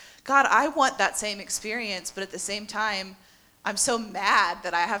saying, God, I want that same experience, but at the same time, I'm so mad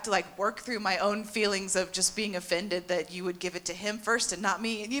that I have to like work through my own feelings of just being offended that you would give it to him first and not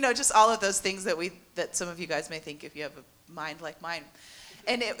me. You know, just all of those things that some of you guys may think if you have a mind like mine.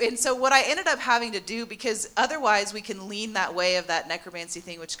 And so what I ended up having to do, because otherwise we can lean that way of that necromancy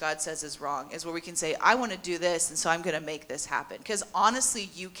thing, which God says is wrong, is where we can say, I want to do this, and so I'm going to make this happen. Because honestly,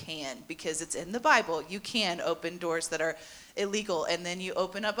 you can, because it's in the Bible. You can open doors that are illegal, and then you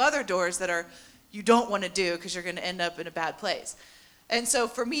open up other doors that are you don't want to do because you're going to end up in a bad place. And so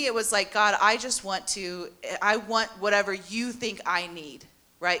for me, it was like, God, I want whatever you think I need,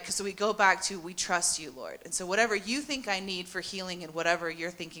 right? Because so we go back to, we trust you, Lord. And so whatever you think I need for healing and whatever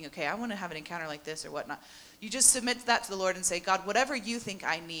you're thinking, okay, I want to have an encounter like this or whatnot, you just submit that to the Lord and say, God, whatever you think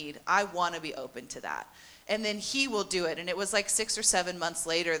I need, I want to be open to that. And then he will do it. And it was like 6 or 7 months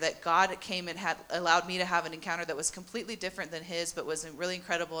later that God came and had allowed me to have an encounter that was completely different than his, but was really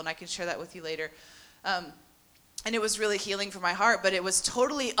incredible. And I can share that with you later. And it was really healing for my heart, but it was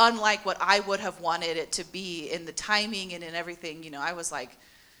totally unlike what I would have wanted it to be in the timing and in everything. You know, I was like,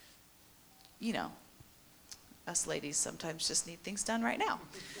 you know, us ladies sometimes just need things done right now.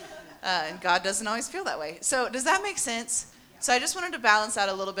 And God doesn't always feel that way. So does that make sense? So I just wanted to balance out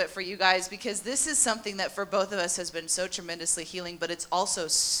a little bit for you guys, because this is something that for both of us has been so tremendously healing, but it's also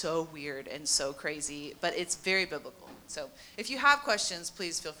so weird and so crazy, but it's very biblical. So if you have questions,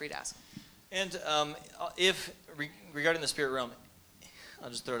 please feel free to ask. And regarding the spirit realm, I'll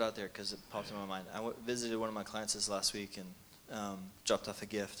just throw it out there because it popped in my mind. I visited one of my clients this last week and dropped off a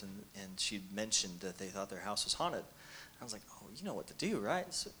gift, and she mentioned that they thought their house was haunted. I was like, oh, you know what to do,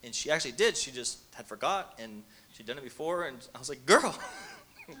 right? So, and she actually did. She just had forgot, and she'd done it before, and I was like, girl,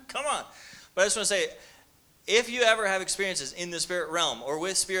 come on. But I just want to say, if you ever have experiences in the spirit realm or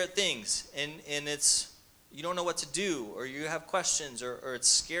with spirit things, and it's you don't know what to do, or you have questions, or it's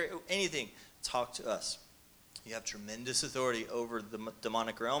scary, anything, talk to us. You have tremendous authority over the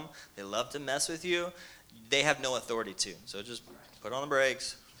demonic realm. They love to mess with you. They have no authority to. So just put on the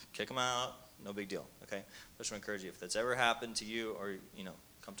brakes, kick them out, no big deal, okay? I just want to encourage you. If that's ever happened to you, or, you know,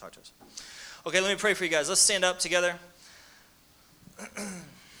 come talk to us. Okay, let me pray for you guys. Let's stand up together.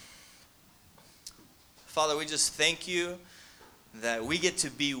 Father, we just thank you that we get to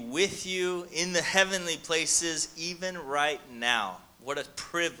be with you in the heavenly places even right now. What a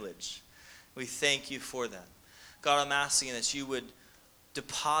privilege. We thank you for that. God, I'm asking that you would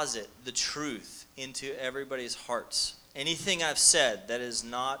deposit the truth into everybody's hearts. Anything I've said that is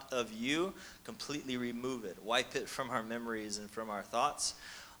not of you, completely remove it. Wipe it from our memories and from our thoughts.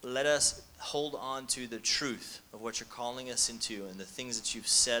 Let us hold on to the truth of what you're calling us into, and the things that you've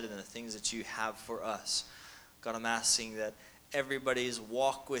said and the things that you have for us. God, I'm asking that everybody's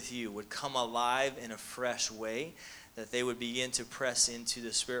walk with you would come alive in a fresh way, that they would begin to press into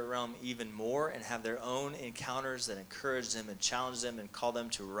the spirit realm even more and have their own encounters that encourage them and challenge them and call them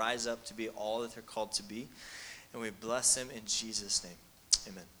to rise up to be all that they're called to be. And we bless them in Jesus' name.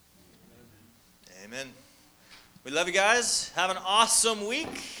 Amen. Amen. We love you guys. Have an awesome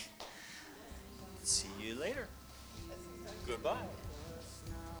week. See you later. Goodbye.